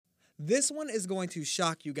This one is going to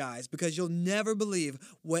shock you guys because you'll never believe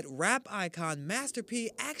what rap icon Master P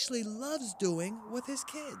actually loves doing with his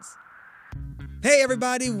kids. Hey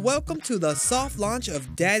everybody, welcome to the soft launch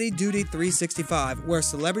of Daddy Duty 365, where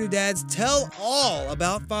celebrity dads tell all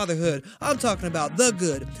about fatherhood. I'm talking about the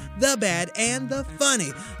good, the bad, and the funny.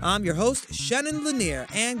 I'm your host, Shannon Lanier,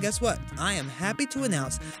 and guess what? I am happy to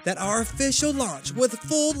announce that our official launch with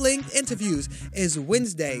full-length interviews is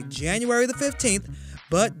Wednesday, January the 15th.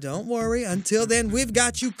 But don't worry, until then, we've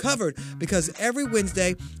got you covered because every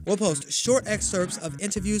Wednesday we'll post short excerpts of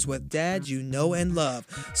interviews with dads you know and love.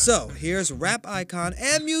 So here's rap icon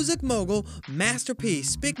and music mogul Master P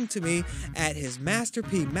speaking to me at his Master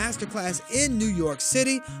P Masterclass in New York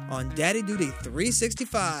City on Daddy Duty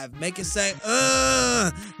 365. Make it say,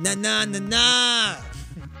 na na na na.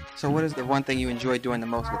 So what is the one thing you enjoy doing the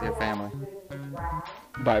most with your family?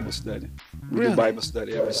 Bible study. We Really? do Bible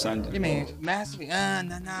study every Sunday. You mean masterly?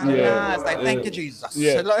 Yeah. It's like, thank you, Jesus.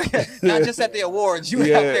 Yeah. Not just at the awards. You out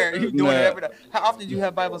there, you doing it every day. How often do you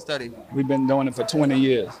have Bible study? We've been doing it for 20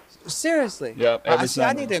 years. Seriously? Yep, every I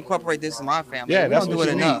Sunday. need to incorporate this in my family. Yeah, we that's don't do what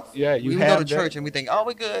it you enough. need. Yeah, you we have go to that. church and we think, oh,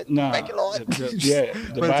 we good. No. Thank you, Lord.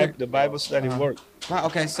 The Bible study work. Wow,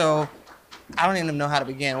 okay, so I don't even know how to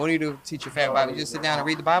begin. What do you do to teach your family Bible? You just sit down and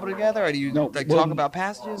read the Bible together, or do you talk about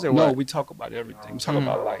passages, or No, what? we talk about everything. We talk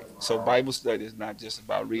about life. So Bible study is not just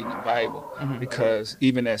about reading the Bible, because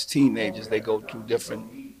even as teenagers, they go through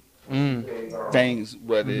different things,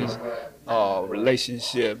 whether it's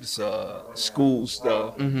relationships, school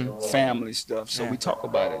stuff, family stuff. So we talk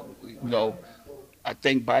about it. You know, I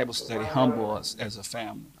think Bible study humble us as a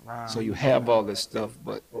family. Wow. So you have all this stuff,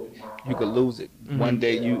 but you could lose it. One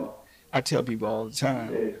day I tell people all the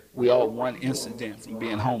time, we all one incident from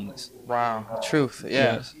being homeless. Wow, truth.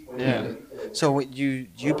 Yeah. Yeah. So you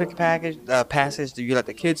pick a passage? Do you let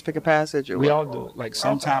the kids pick a passage? Or We what? all do it. Like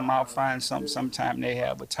sometime I'll find something, sometime they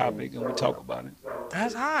have a topic and we talk about it.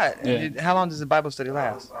 That's hot. Yeah. How long does the Bible study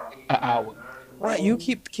last? An hour. Right, you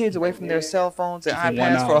keep the kids away from their cell phones and For 1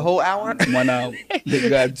 iPads for a hour. whole hour? 1 hour. They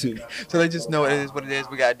got to. So they just know it is what it is.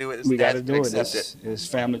 We got to do it. We got to do it. Accept It's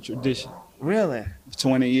family tradition. Really? For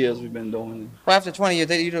 20 years we've been doing it. Well, after 20 years,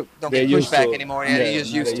 you don't They're get used pushback to it. anymore. Yeah, You're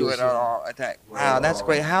just no, used they're to used it. to it. Or attack. Wow, that's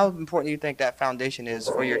great. How important do you think that foundation is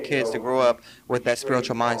for your kids to grow up with that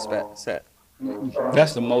spiritual mindset?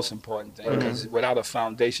 That's the most important thing, because without a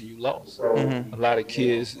foundation, you lost. A lot of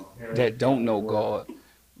kids that don't know God,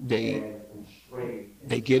 they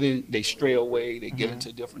get in, they stray away, they get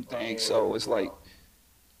into different things. So it's like,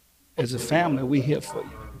 as a family, we here for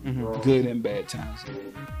you, good and bad times.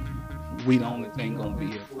 We the only thing gonna be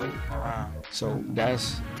here for you. Wow. So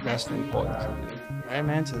that's the importance of it.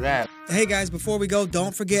 Amen to that. Hey guys, before we go,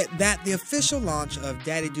 don't forget that the official launch of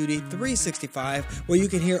Daddy Duty 365, where you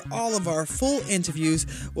can hear all of our full interviews,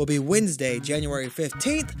 will be Wednesday, January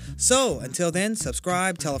 15th. So until then,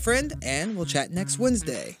 subscribe, tell a friend, and we'll chat next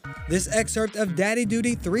Wednesday. This excerpt of Daddy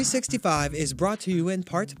Duty 365 is brought to you in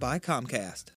part by Comcast.